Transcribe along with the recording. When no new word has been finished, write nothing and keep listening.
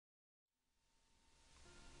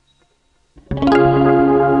Drama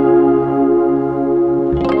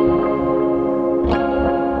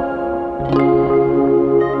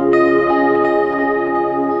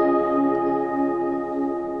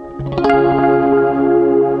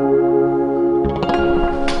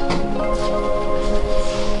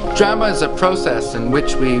is a process in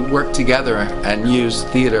which we work together and use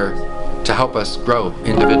theater to help us grow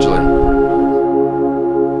individually.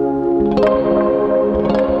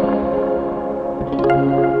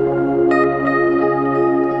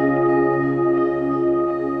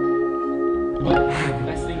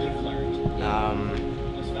 Best thing you've learned?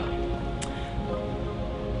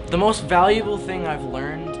 The most valuable thing I've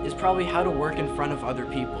learned is probably how to work in front of other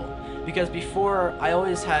people. Because before, I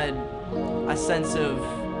always had a sense of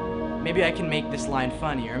maybe I can make this line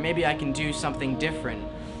funny, or maybe I can do something different.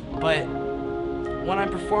 But when I'm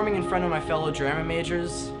performing in front of my fellow drama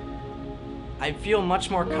majors, I feel much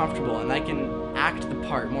more comfortable and I can act the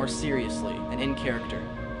part more seriously and in character.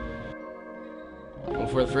 Well,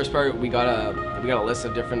 for the first part, we got a list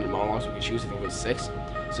of different monologues we could choose. I think it was 6.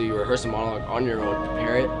 So you rehearse a monologue on your own,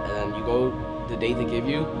 prepare it, and then you go the date they give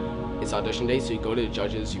you. It's audition day, so you go to the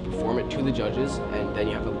judges, you perform it to the judges, and then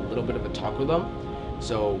you have a little bit of a talk with them.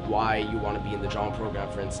 So why you want to be in the drama program,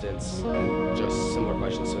 for instance, and just similar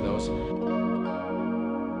questions to those.